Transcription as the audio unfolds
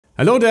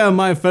Hello there,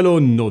 my fellow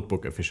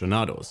notebook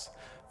aficionados.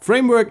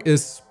 Framework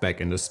is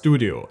back in the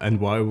studio, and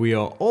while we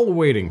are all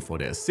waiting for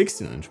their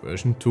 16-inch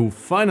version to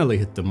finally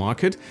hit the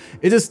market,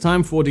 it is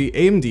time for the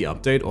AMD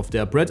update of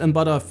their bread and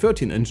butter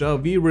 13-incher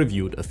we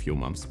reviewed a few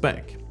months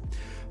back.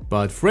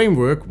 But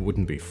Framework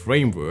wouldn't be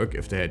Framework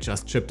if they had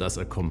just shipped us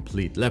a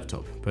complete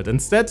laptop, but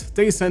instead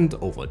they sent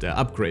over their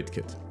upgrade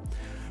kit.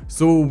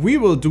 So we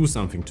will do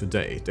something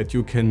today that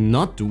you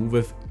cannot do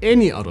with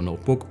any other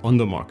notebook on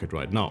the market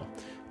right now.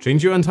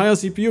 Change your entire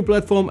CPU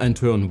platform and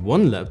turn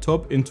one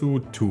laptop into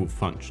two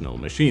functional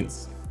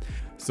machines.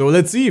 So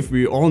let's see if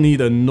we all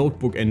need a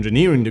notebook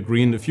engineering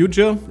degree in the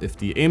future, if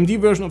the AMD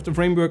version of the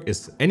Framework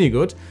is any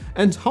good,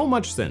 and how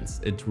much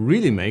sense it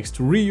really makes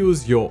to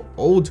reuse your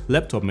old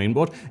laptop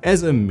mainboard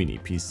as a mini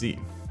PC.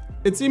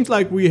 It seems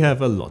like we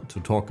have a lot to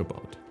talk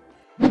about.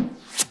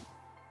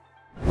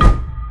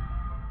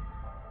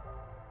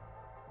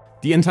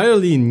 The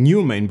entirely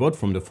new mainboard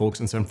from the folks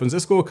in San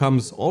Francisco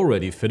comes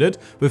already fitted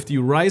with the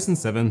Ryzen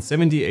 7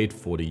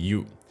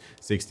 7840U,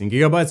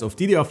 16GB of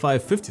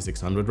DDR5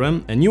 5600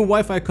 RAM, a new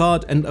Wi-Fi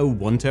card and a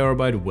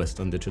 1TB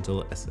Western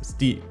Digital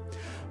SSD.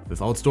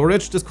 Without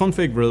storage, this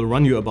config will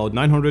run you about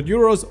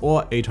 €900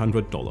 or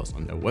 $800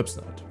 on their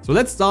website. So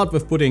let's start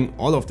with putting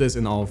all of this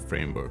in our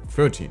Framework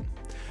 13.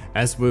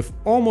 As with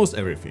almost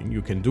everything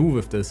you can do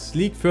with the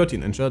sleek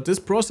 13-incher, this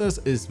process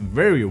is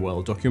very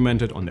well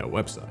documented on their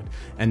website,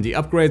 and the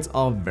upgrades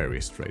are very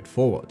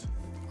straightforward.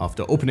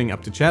 After opening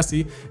up the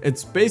chassis,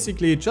 it's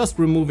basically just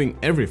removing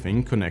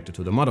everything connected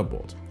to the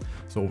motherboard.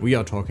 So we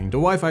are talking the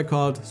Wi-Fi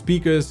card,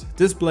 speakers,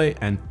 display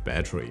and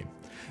battery.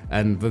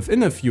 And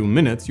within a few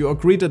minutes you are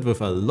greeted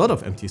with a lot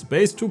of empty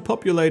space to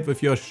populate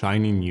with your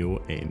shiny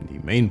new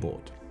AMD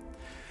mainboard.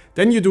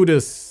 Then you do the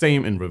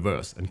same in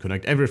reverse and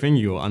connect everything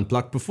you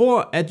unplugged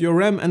before, add your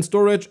RAM and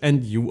storage,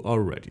 and you are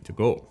ready to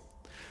go.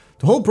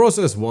 The whole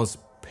process was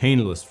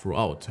painless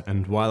throughout,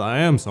 and while I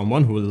am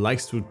someone who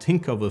likes to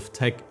tinker with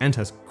tech and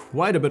has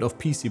quite a bit of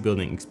PC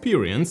building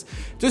experience,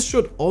 this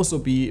should also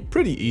be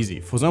pretty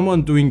easy for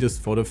someone doing this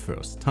for the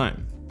first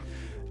time.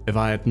 If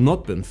I had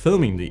not been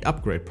filming the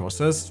upgrade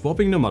process,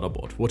 swapping the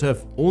motherboard would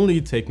have only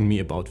taken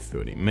me about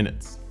 30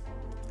 minutes.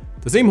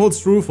 The same holds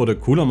true for the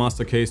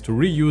Coolermaster case to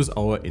reuse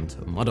our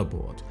Intel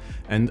motherboard.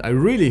 And I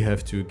really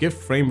have to give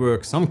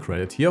Framework some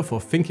credit here for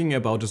thinking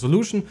about a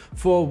solution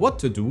for what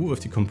to do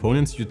with the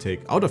components you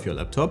take out of your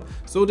laptop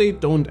so they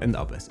don't end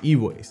up as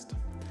e-waste.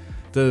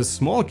 The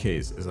small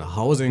case is a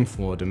housing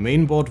for the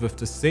mainboard with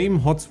the same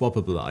hot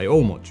swappable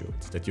I/O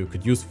modules that you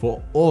could use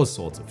for all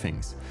sorts of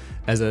things.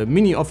 As a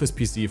mini office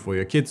PC for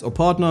your kids or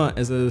partner,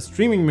 as a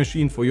streaming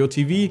machine for your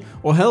TV,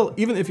 or hell,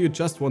 even if you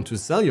just want to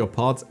sell your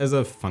parts as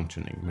a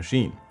functioning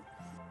machine.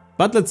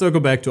 But let's circle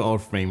back to our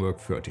Framework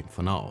 13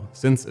 for now.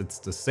 Since it's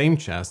the same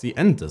chassis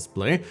and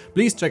display,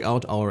 please check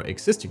out our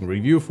existing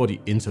review for the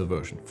Intel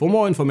version for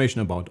more information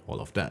about all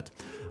of that.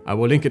 I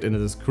will link it in the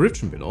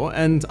description below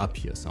and up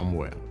here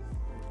somewhere.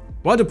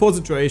 While the port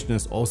situation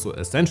is also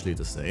essentially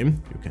the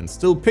same, you can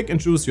still pick and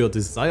choose your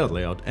desired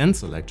layout and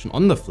selection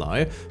on the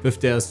fly with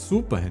their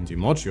super handy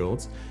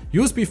modules.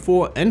 USB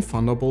 4 and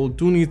Thunderbolt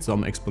do need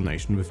some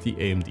explanation with the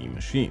AMD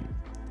machine.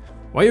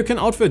 While you can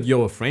outfit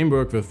your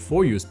Framework with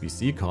 4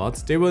 USB-C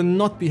cards, they will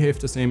not behave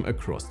the same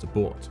across the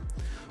board.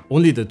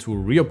 Only the 2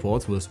 rear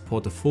ports will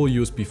support the full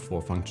USB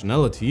 4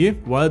 functionality,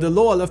 while the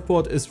lower left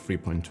port is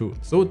 3.2,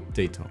 so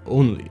data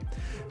only.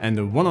 And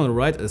the one on the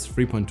right is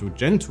 3.2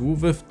 Gen 2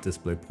 with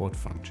DisplayPort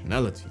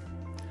functionality.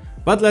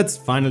 But let's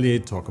finally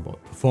talk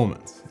about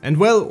performance. And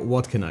well,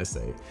 what can I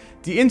say?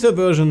 The Intel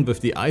version with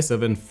the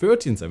i7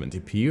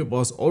 1370p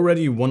was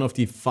already one of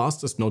the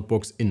fastest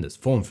notebooks in this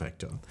form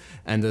factor.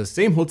 And the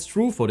same holds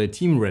true for the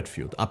Team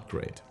Redfield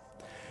upgrade.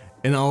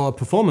 In our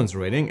performance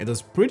rating, it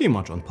is pretty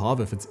much on par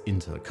with its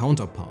Intel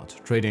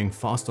counterpart, trading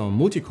faster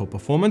multi-core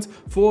performance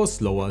for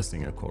slower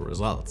single-core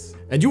results.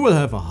 And you will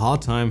have a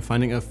hard time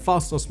finding a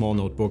faster small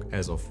notebook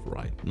as of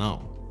right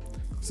now.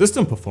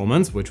 System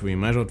performance, which we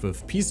measured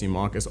with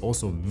PCMark, is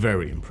also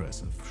very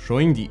impressive,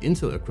 showing the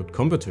Intel-equipped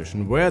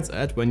competition where it's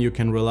at when you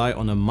can rely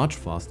on a much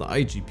faster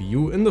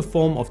iGPU in the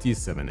form of the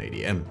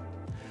 780M.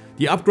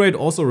 The upgrade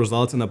also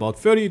results in about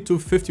 30 to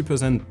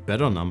 50%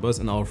 better numbers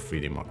in our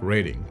 3D-Mark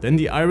rating than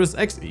the Iris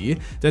Xe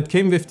that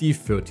came with the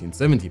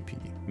 1370p,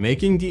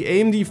 making the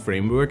AMD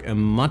Framework a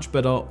much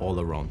better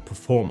all-around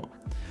performer.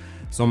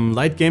 Some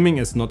light gaming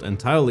is not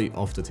entirely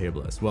off the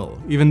table as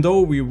well, even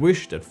though we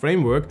wish that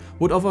Framework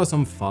would offer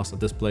some faster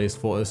displays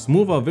for a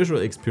smoother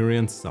visual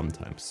experience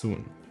sometime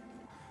soon.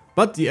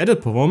 But the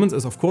added performance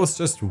is of course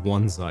just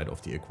one side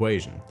of the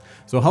equation.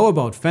 So how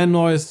about fan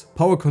noise,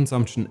 power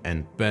consumption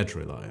and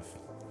battery life?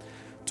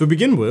 To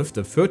begin with,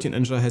 the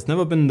 13-incher has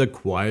never been the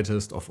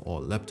quietest of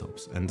all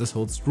laptops, and this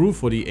holds true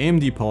for the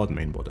AMD powered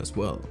mainboard as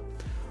well.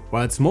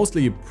 While it's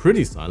mostly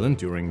pretty silent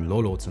during low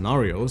load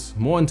scenarios,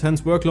 more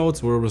intense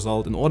workloads will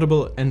result in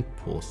audible and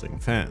pulsing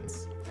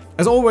fans.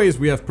 As always,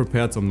 we have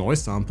prepared some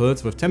noise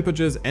samples with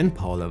temperatures and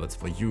power levels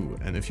for you,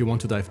 and if you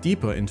want to dive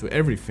deeper into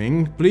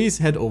everything, please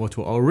head over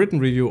to our written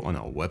review on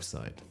our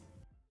website.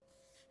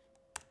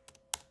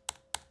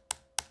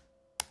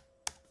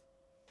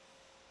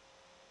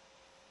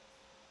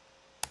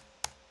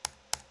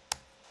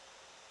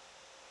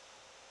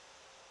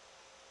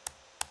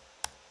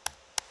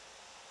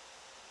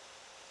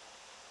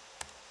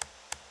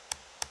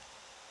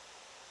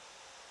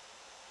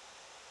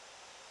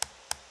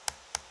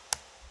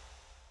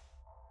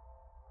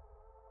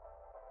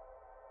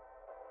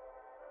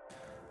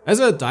 As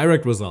a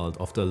direct result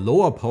of the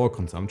lower power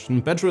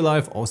consumption, battery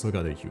life also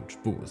got a huge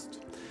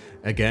boost.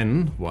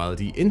 Again, while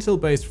the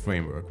Intel-based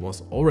framework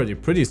was already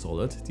pretty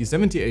solid, the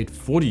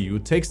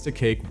 7840U takes the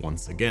cake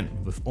once again,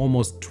 with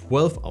almost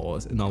 12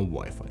 hours in our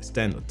Wi-Fi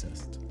standard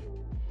test.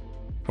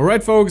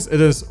 Alright folks,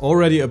 it is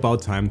already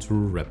about time to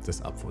wrap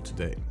this up for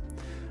today.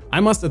 I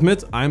must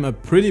admit, I'm a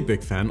pretty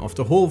big fan of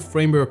the whole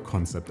framework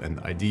concept and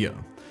idea.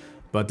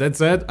 But that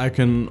said, I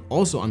can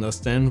also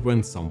understand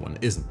when someone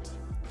isn't.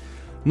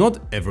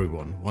 Not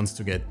everyone wants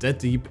to get that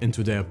deep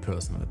into their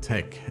personal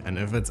tech, and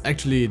if it's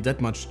actually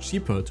that much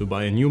cheaper to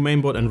buy a new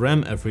mainboard and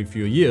RAM every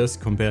few years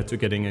compared to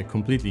getting a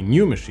completely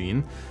new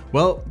machine,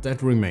 well,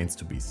 that remains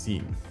to be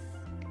seen.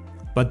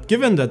 But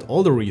given that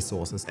all the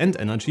resources and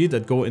energy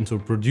that go into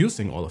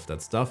producing all of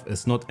that stuff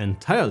is not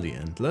entirely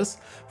endless,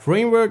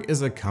 Framework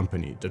is a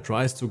company that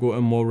tries to go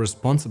a more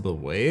responsible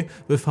way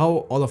with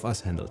how all of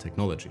us handle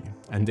technology,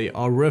 and they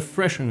are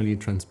refreshingly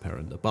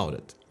transparent about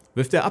it.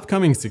 With their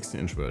upcoming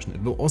 16-inch version,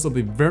 it will also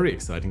be very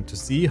exciting to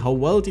see how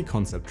well the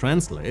concept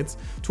translates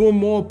to a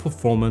more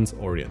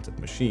performance-oriented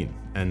machine,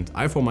 and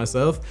I for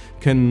myself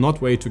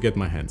cannot wait to get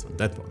my hands on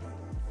that one.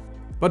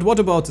 But what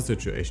about the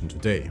situation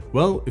today?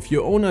 Well, if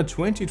you own a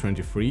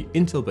 2023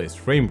 Intel-based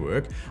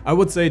framework, I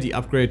would say the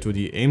upgrade to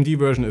the AMD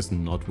version is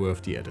not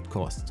worth the added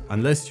cost,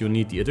 unless you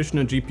need the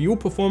additional GPU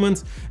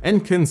performance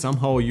and can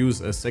somehow use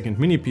a second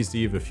mini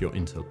PC with your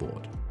Intel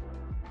board.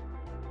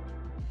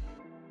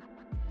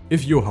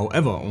 If you,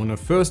 however, own a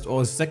first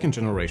or second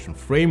generation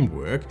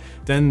framework,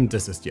 then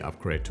this is the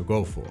upgrade to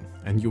go for,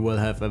 and you will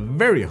have a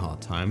very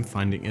hard time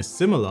finding a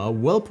similar,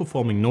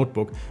 well-performing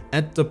notebook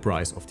at the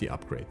price of the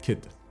upgrade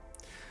kit.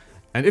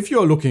 And if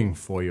you are looking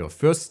for your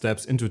first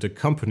steps into the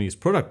company's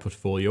product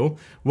portfolio,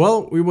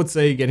 well, we would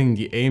say getting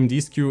the AMD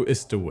SKU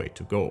is the way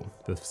to go,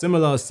 with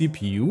similar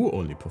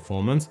CPU-only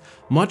performance,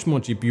 much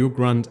more GPU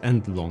grunt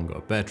and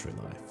longer battery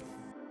life.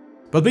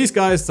 But please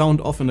guys, sound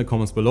off in the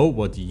comments below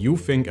what you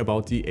think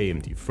about the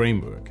AMD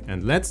framework,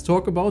 and let's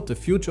talk about the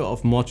future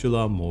of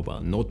modular mobile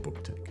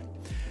notebook tech.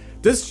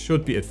 This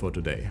should be it for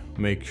today.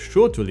 Make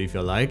sure to leave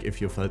your like if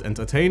you felt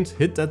entertained,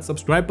 hit that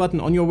subscribe button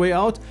on your way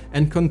out,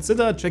 and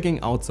consider checking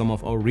out some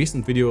of our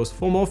recent videos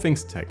for more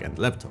things tech and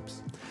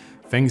laptops.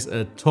 Thanks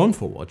a ton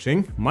for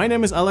watching, my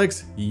name is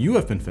Alex, you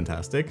have been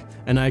fantastic,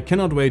 and I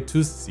cannot wait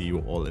to see you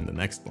all in the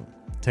next one.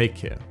 Take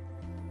care.